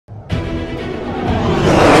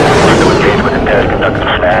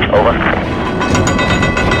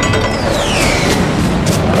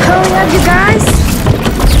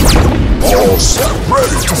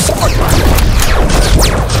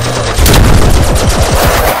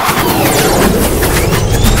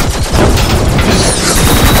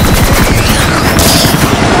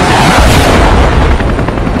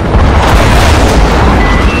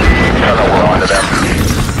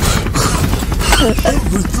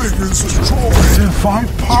Everything is destroyed. Divine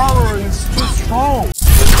power is too strong.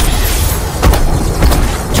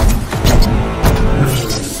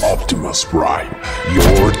 Optimus Prime,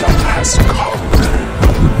 your time has come.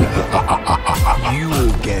 You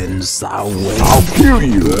against our way. I'll kill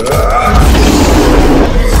you.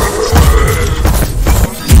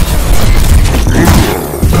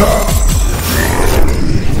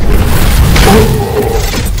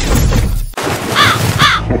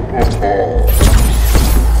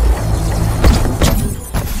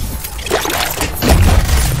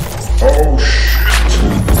 Oh shit!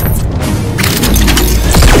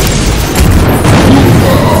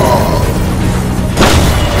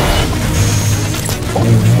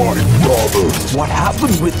 Oh my brother! What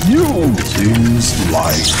happened with you? Seems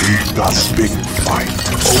like he got a big fight.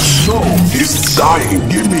 Oh no! He's dying!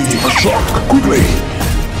 Give me a shock! Quickly!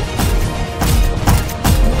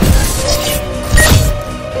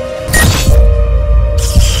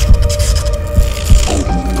 Oh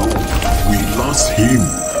no! We lost him!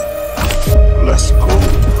 Let's go!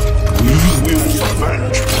 We will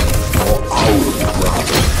avenge for our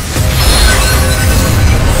brother!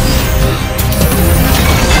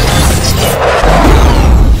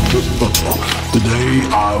 Today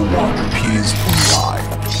I want a peaceful life.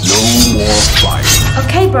 No more fighting.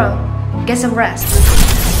 Okay, bro. Get some rest.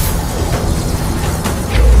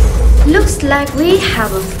 Looks like we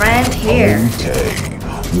have a friend here. Okay,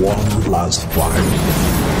 one last fight.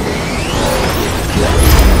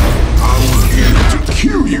 I'm here to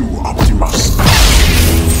kill you, Optimus.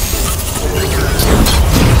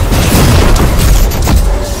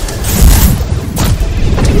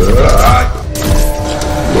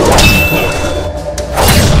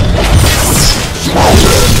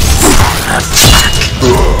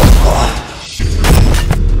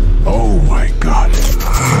 Oh my god.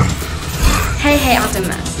 Hey,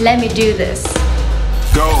 Optimus. Let me do this.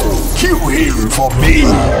 Go, kill him for me.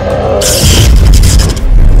 No.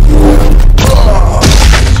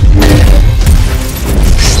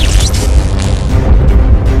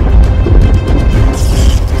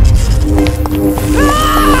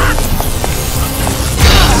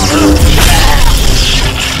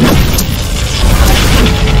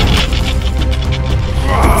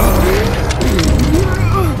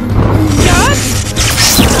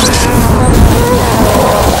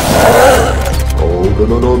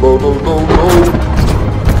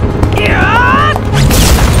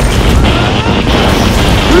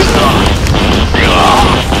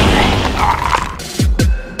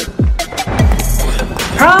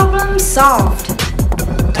 Problem solved.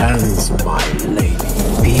 Thanks, my lady.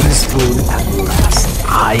 Peaceful at last.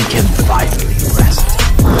 I can finally rest.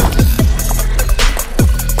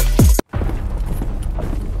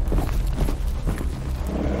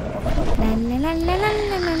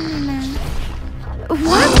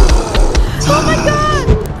 What? Oh my god!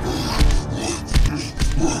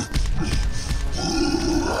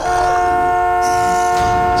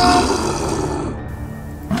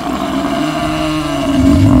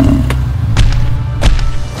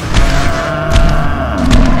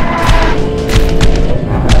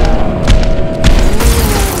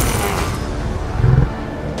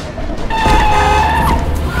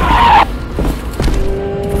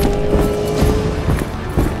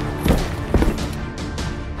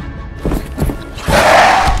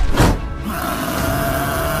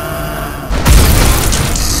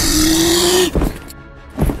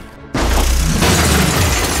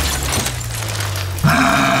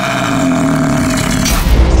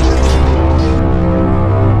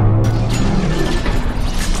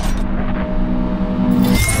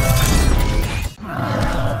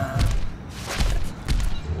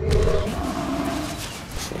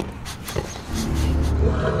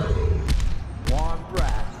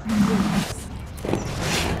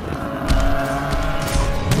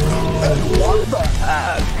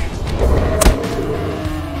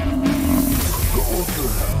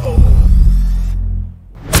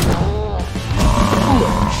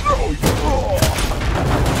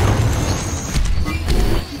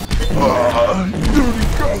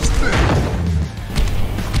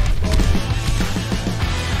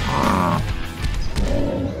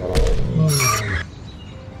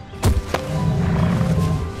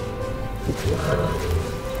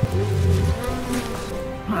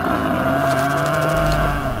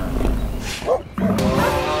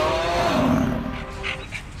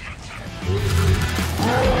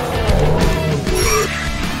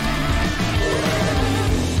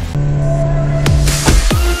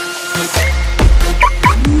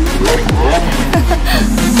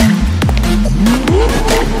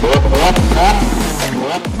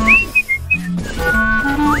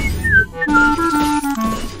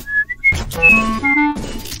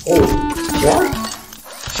 What?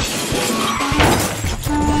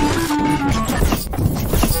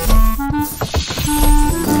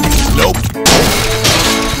 Nope.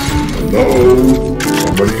 Hello?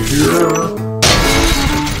 Somebody here?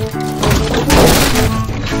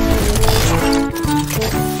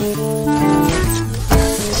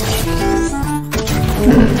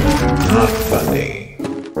 Not funny.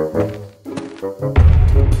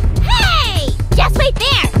 Hey! Just wait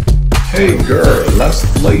there! Hey girl, let's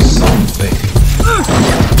play something.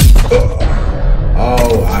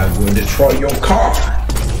 Oh, I will destroy your car.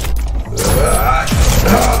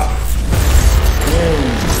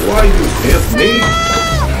 Why you hit me?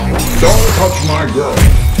 Don't touch my girl.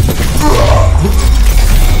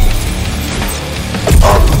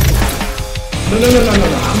 No,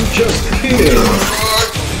 I'm just kidding.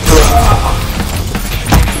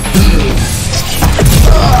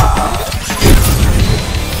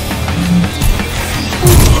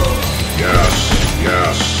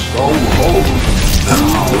 Yes. Go home.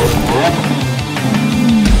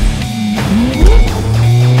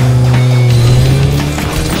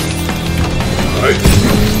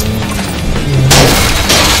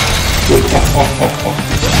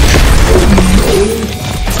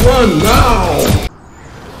 Run now!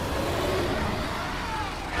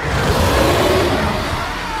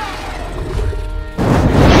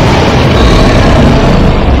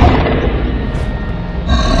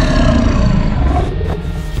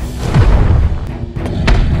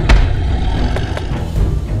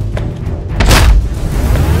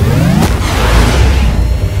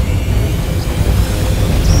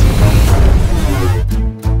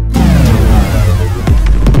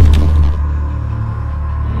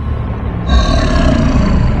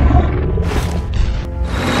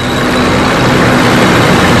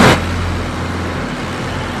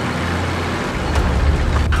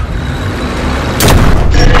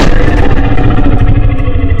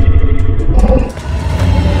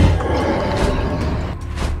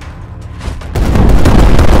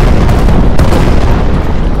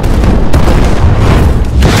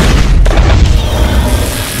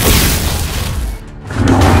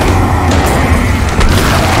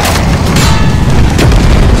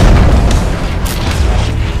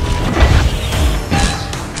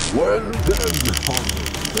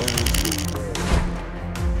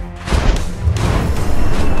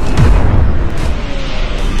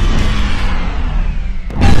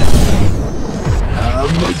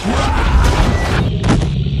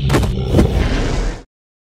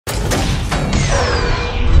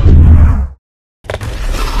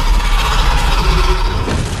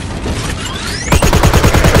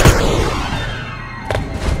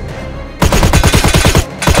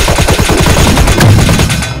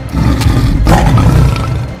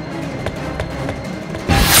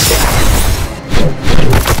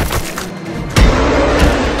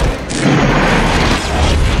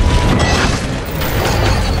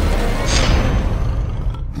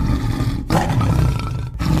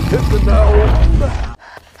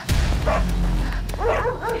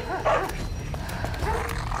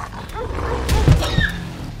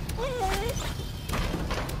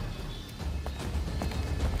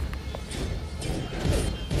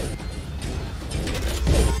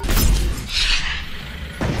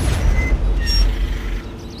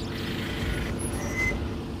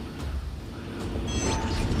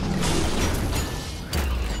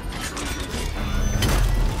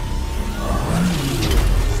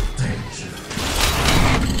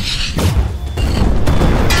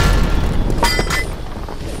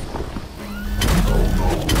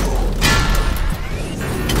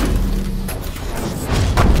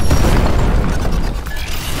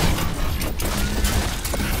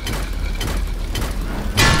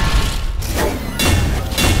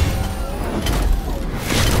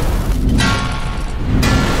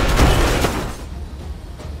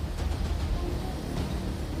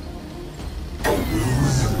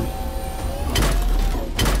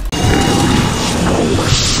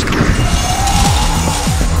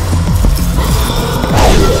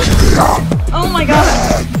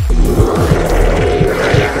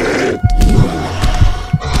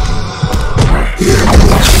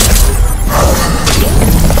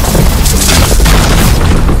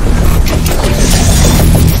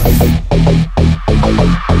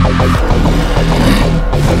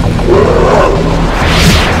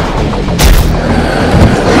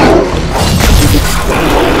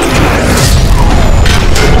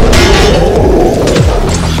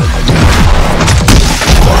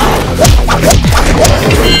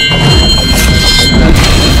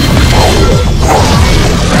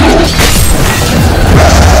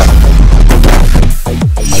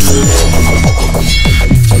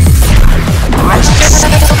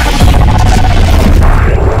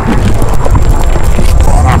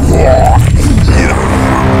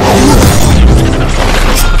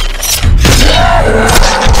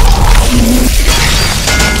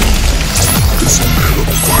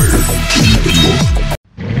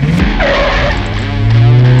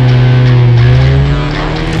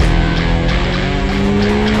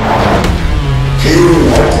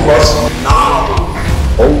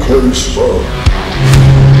 Hey, sir.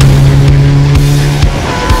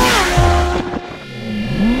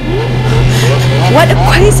 What a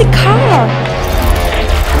crazy car!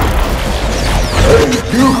 Hey,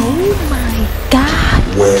 you! Oh my god!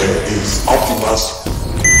 Where is Optimus?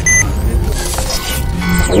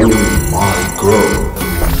 Oh my girl.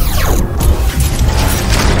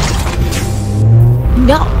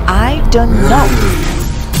 No, I don't know.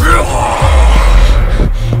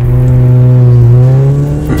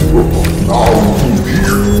 Now you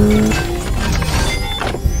here.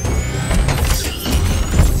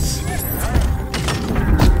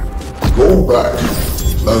 Go back.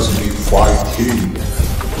 Let me fight him.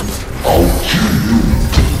 I'll kill you.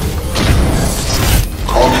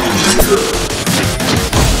 Come here.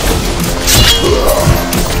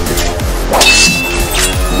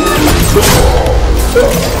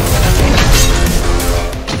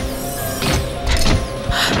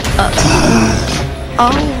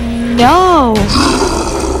 Oh no!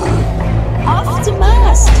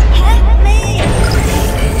 Optimus! Help me!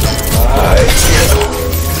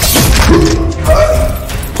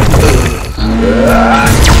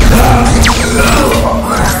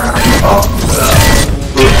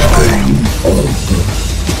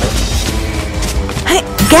 Hey,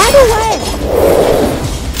 get away!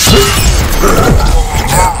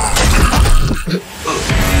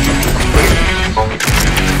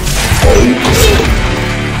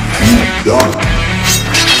 Done.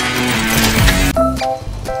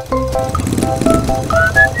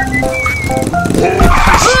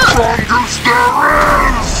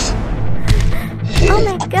 Oh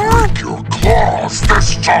my god! Your claws this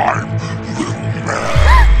time, little man.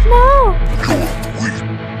 No!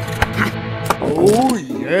 Oh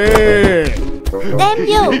yeah! Damn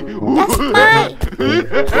you! That's mine!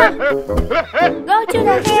 Go to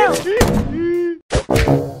the hill!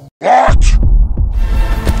 What?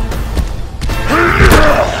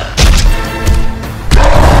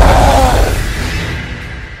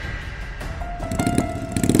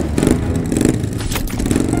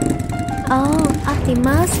 Oh,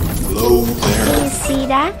 Optimus, Hello can there. you see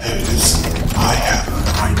that? Hey, listen, I have an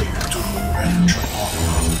idea to revenge on.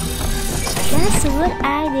 That's a good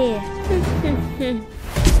idea.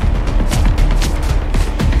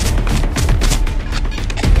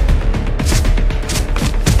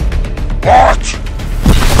 What?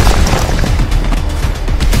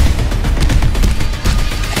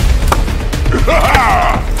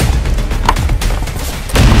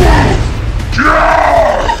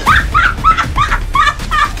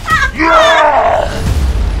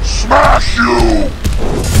 Smash you!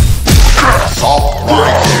 Stop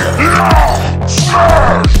right here!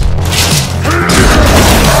 Smash!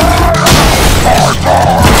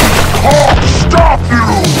 Can't stop you!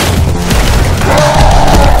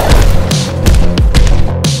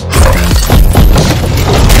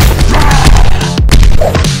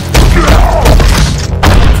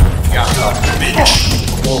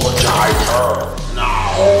 Apologize her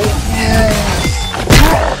now.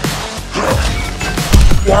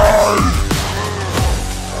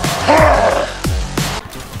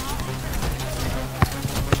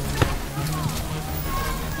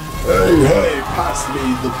 Hey, hey, pass me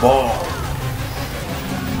the ball.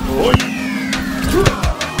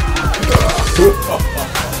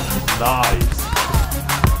 Nice.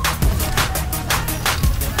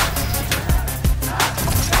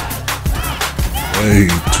 Way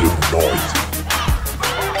too noisy.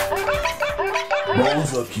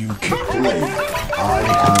 Both of you keep playing. I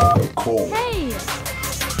have a call. Hey!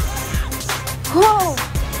 Whoa!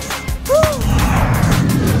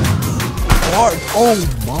 What? Oh,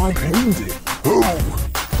 my painting. Who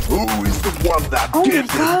is the one that Oh did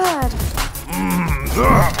my god!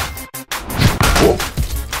 Oh,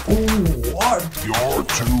 what? Your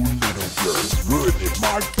two little girls ruined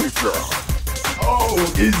my picture. Oh,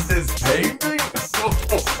 is this painting?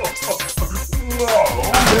 No,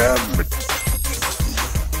 damn it.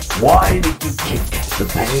 Why did you kick the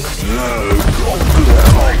paint?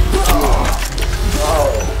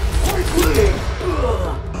 Quickly.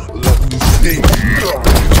 Let me see.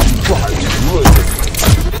 Try to ruin it.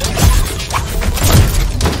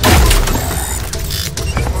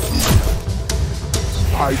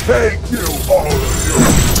 I thank you, all of you.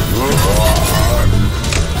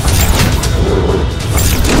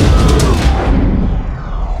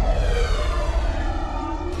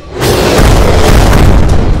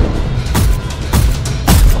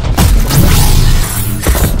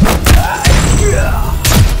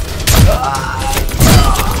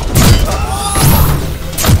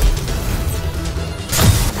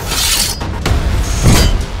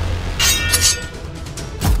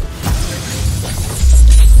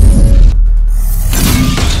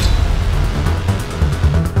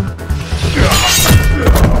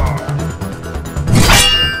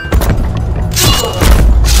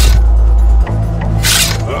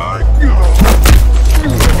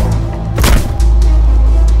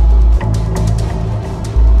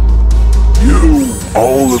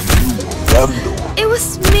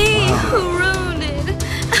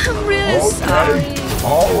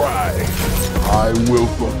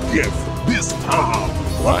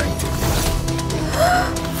 Prime.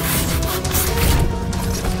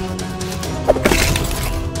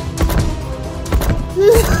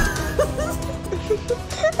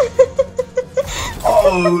 Oh,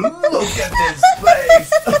 look at this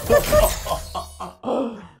face!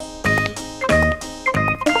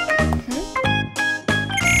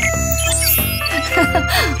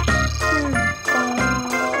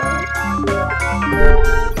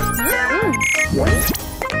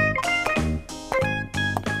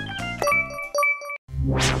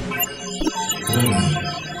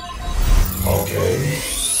 Okay.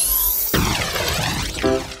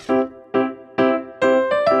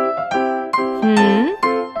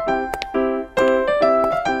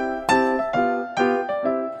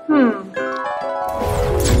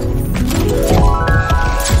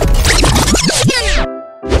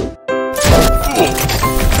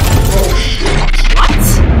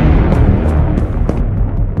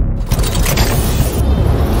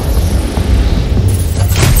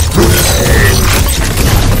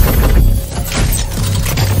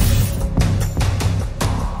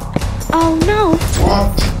 Oh no!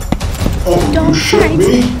 What? Oh, Don't you shoot fight!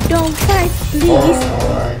 me? Don't fight, please!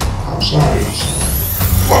 Alright, I'm sorry.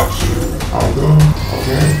 Fuck you. I'll go,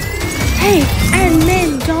 okay? Hey, Iron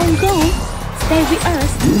Man, don't go! Stay with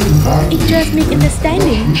us! It's just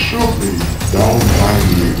misunderstanding! You shoot me. Don't mind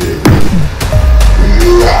me again.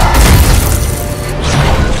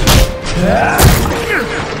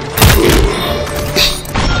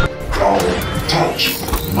 Don't touch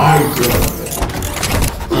my girl.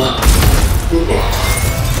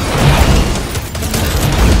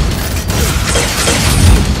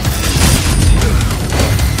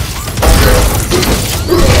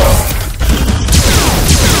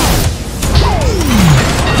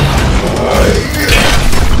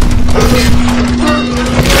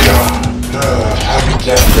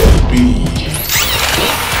 Let it be.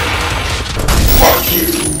 Fuck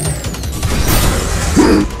you.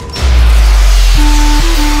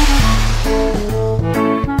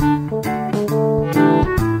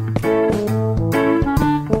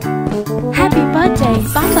 Happy birthday,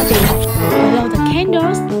 Bumblebee! Blow the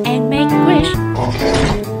candles and make wish.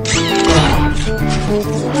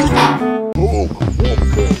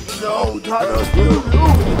 No, Thanos.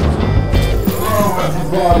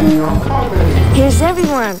 Everybody, I'm coming. Here's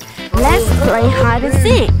everyone. Let's play hide and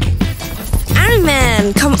seek. Iron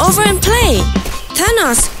Man, come over and play.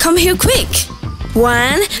 Thanos, come here quick.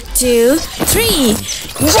 1, 2, 3.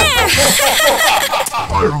 Yeah!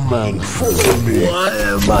 Iron Man, follow me. Why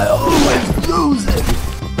am I always losing?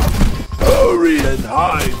 Hurry and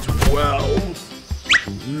hide well.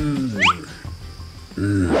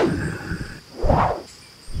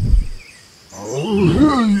 Oh,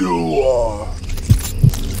 here you are.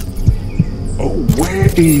 Oh, where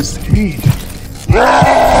is he?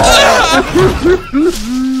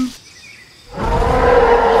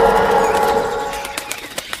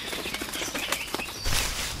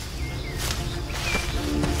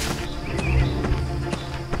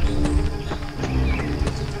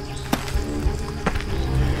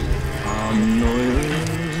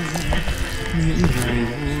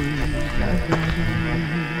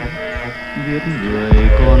 biết người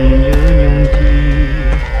còn nhớ nhung chi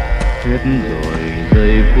hết rồi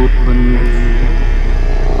giây phút phân ly.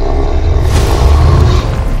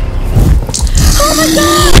 Oh my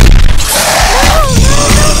god!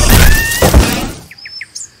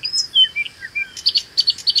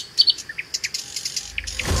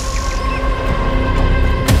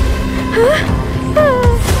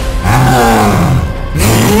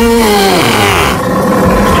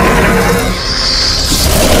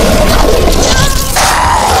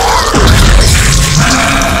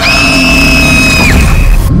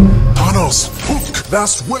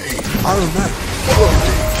 That's way, Iron Man, follow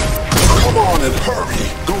me. Come on and hurry.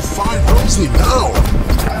 Go find Rosie now.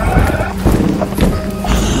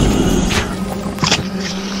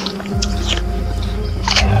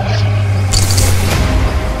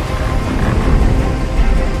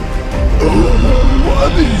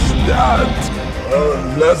 What is that?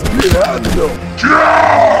 Let's be handled.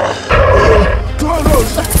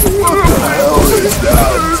 Thanos, what the hell is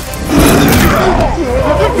that?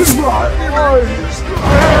 My eyes!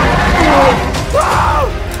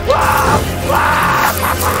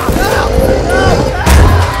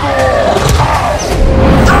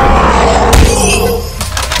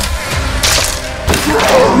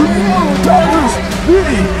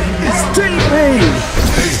 It's T-Me!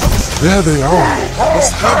 Hey, there they are.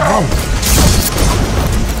 Let's have them.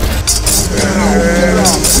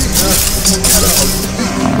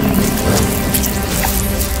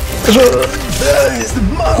 There is the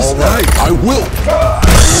monster! All right, I will.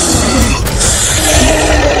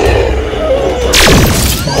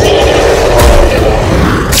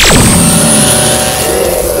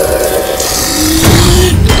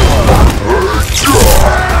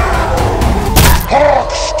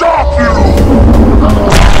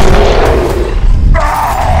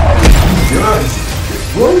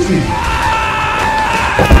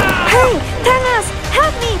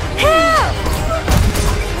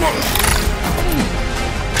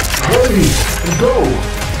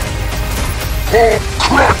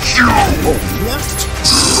 Crush you!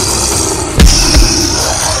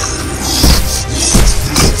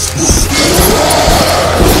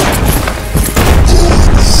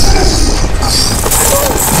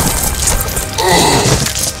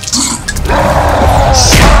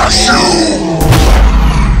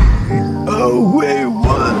 Oh, wait,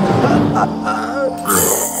 what?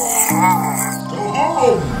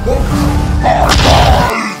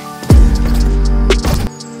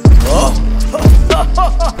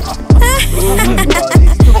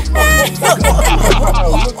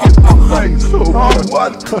 Oh,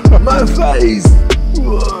 what? My face!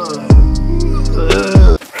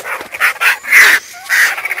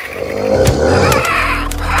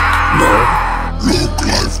 Look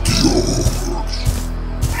like yours.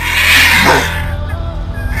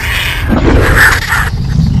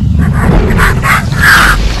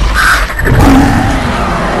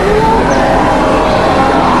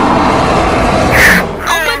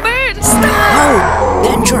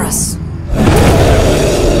 Dangerous.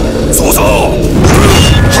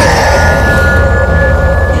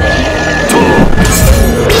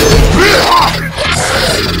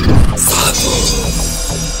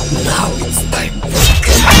 Now it's time.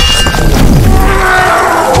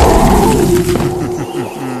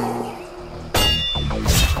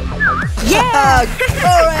 Yeah!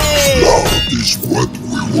 Hooray! That is what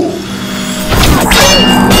we want.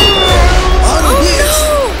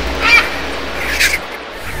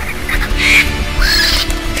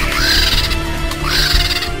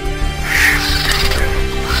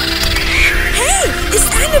 Hey, it's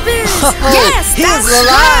Annabelle! Yes, He's that's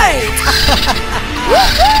alive!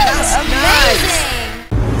 right! Amazing!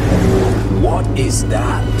 What is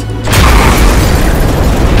that?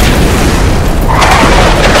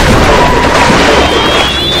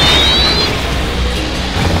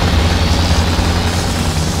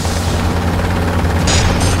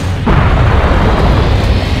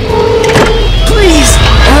 Please!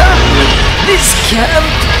 This can't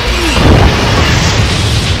be!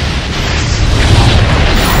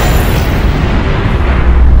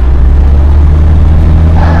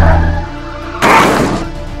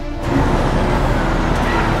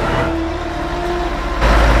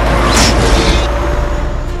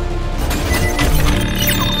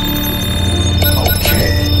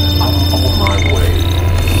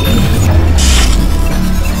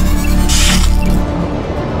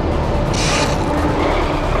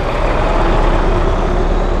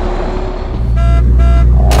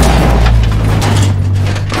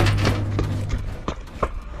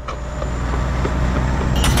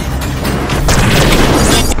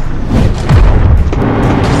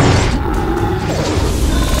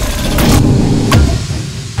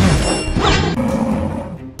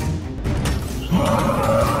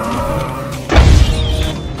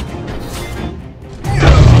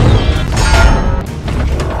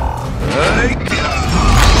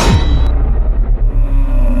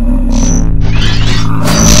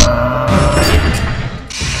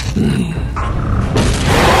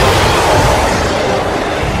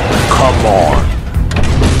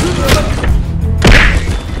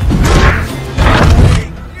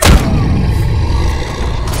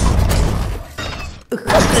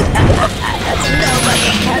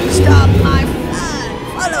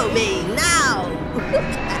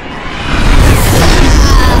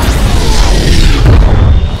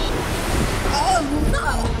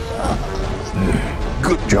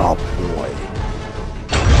 Good job, boy.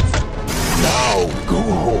 Now go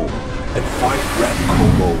home and find Red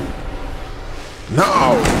Como. Now!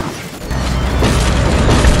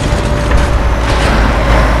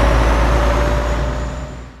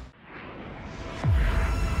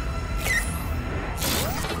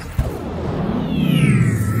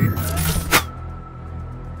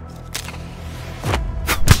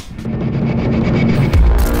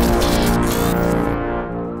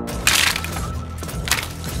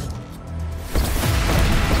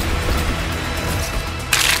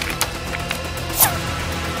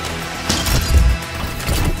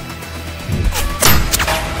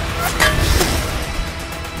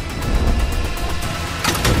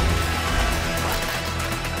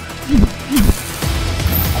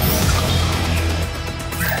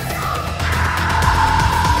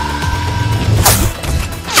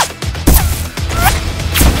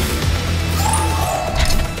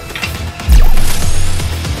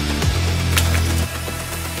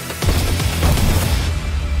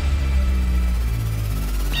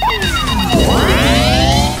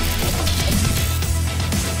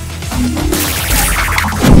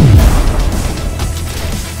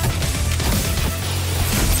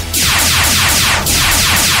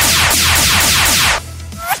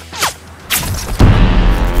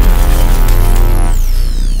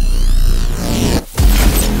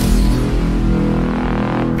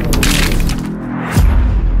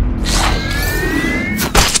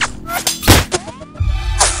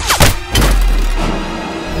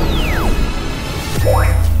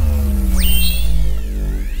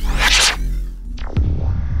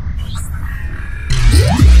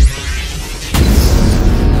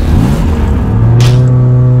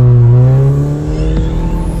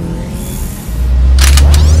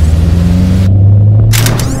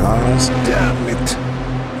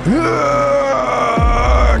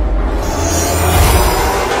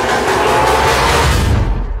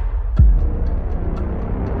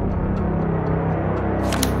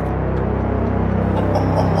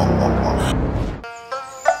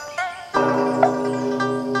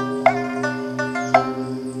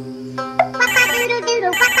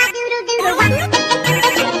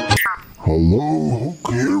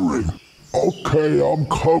 Okay, I'm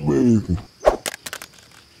coming.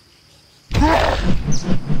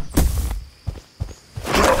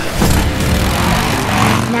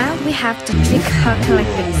 Now we have to trick Hulk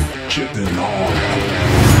like this. Chicken on.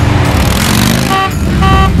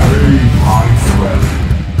 Hey, my friend.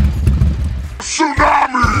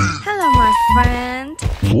 Tsunami! Hello, my friend.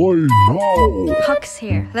 Play now. Hulk's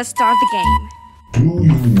here. Let's start the game. Do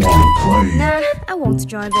you want to play? Nah, I won't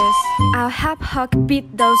join this. I'll help Hulk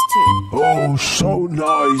beat those two. Oh, so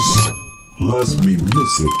nice. Let me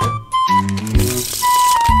miss it.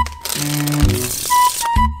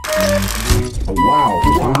 Wow,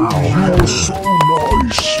 you're so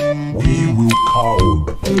nice. We will count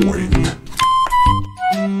point.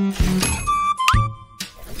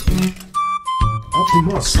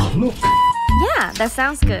 Optimus, look. Yeah, that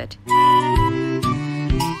sounds good.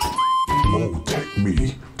 Oh, take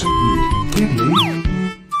me.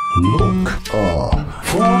 Look, 4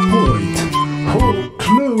 point. Oh,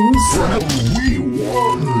 close. We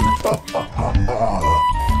won.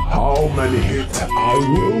 How many hits? I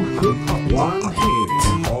will put 1 hit.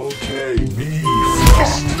 Okay, me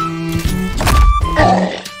first.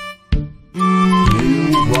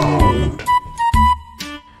 New round.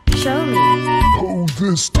 Show me. Oh,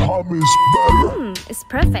 this time is better. It's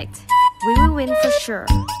perfect. We will win for sure.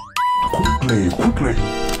 Quickly.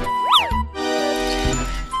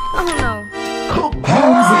 Oh no.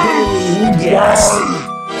 Yes.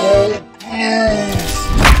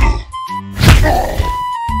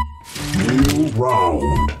 New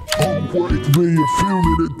round. Oh, wait me a few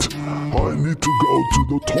minutes. I need to go to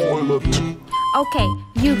the toilet. Okay,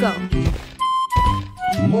 you go.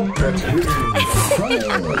 Look at him. He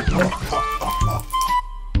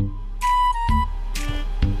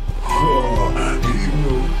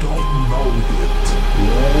will don't know it.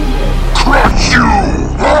 Crush you!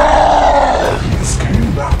 He's came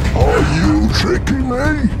back. Are you tricking me?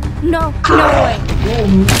 No way.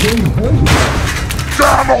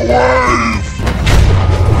 Damn away!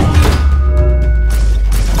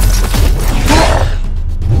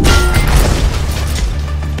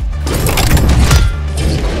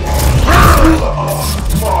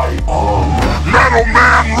 My arm! Metal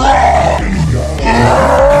Man wrong!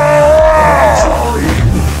 Sorry!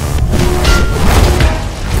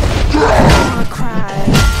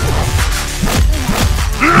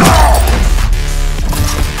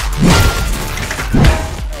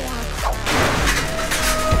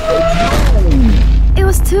 It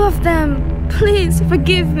was 2 of them. Please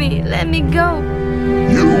forgive me. Let me go.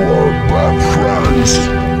 You are bad friends!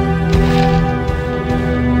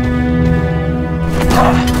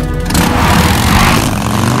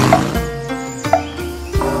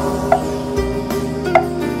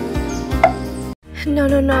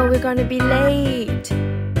 No, we're gonna be late.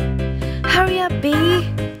 Hurry up, B.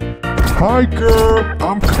 Hi girl,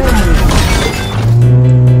 I'm coming!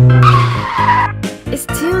 It's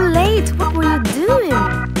too late. What were you doing?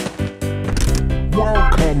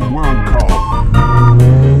 Welcome!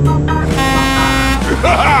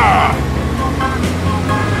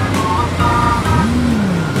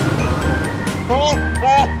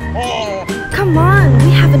 Come on,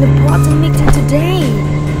 we have an important meeting today.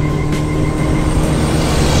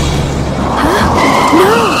 Huh?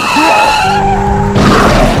 No!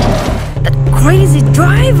 That crazy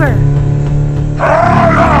driver!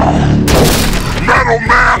 Metal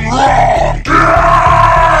Man wrong!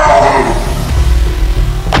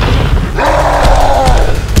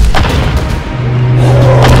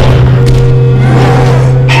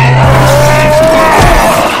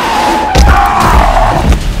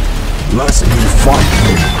 Let me fight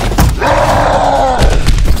him!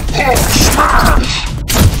 Smash!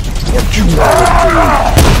 What you wanna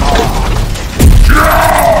do?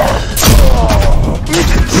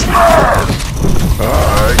 Smash!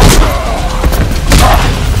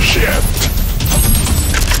 Shit!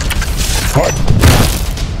 What?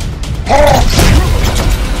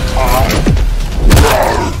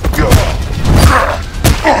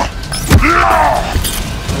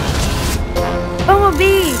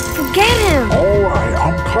 Bumblebee, forget him! Alright,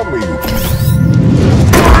 I'm coming.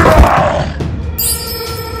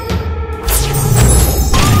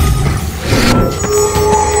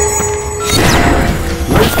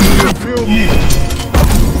 Let me feel me.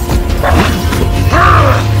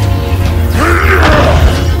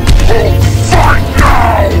 Fight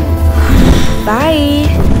now! Bye!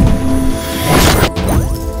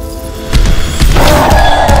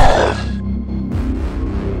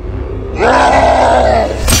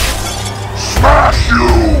 Smash you!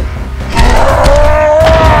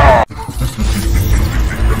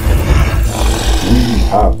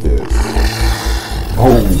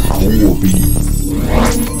 poor bee.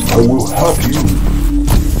 I will help you.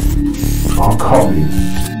 I'm coming.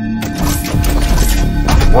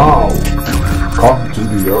 Now, come to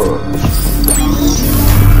the earth.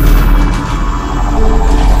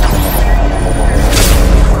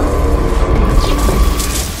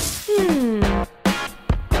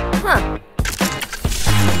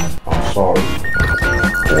 I'm sorry.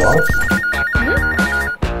 What?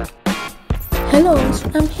 Hello,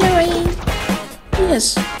 I'm hearing. Yes,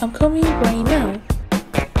 I'm coming right now.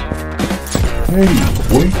 Hey,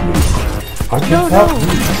 wait please. I can help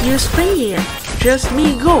you. You stay here. Just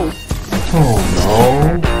me go. Oh no.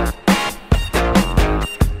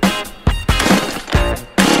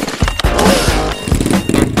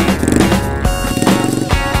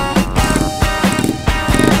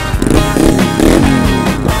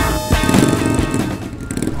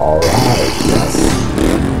 Alright, yes.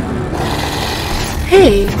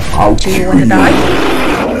 Hey, I'll do you kill wanna die?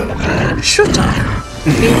 Shoot up.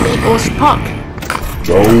 Beat me or spark.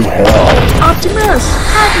 Go hell. Optimus,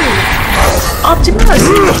 help me! Optimus!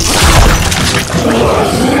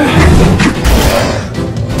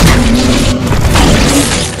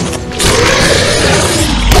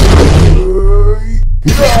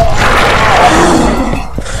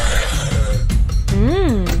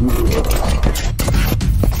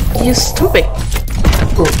 You stupid!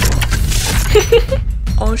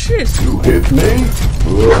 Oh shit! You hit me?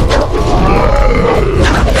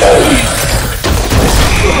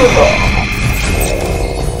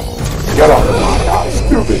 Get out of my eye,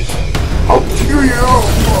 stupid! I'll kill you!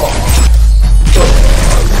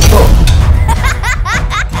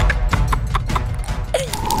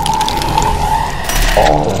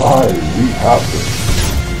 Alright, we have this.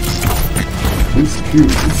 This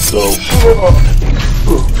cube is so...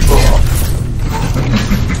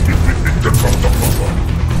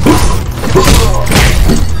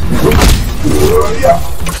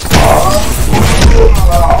 Yeah.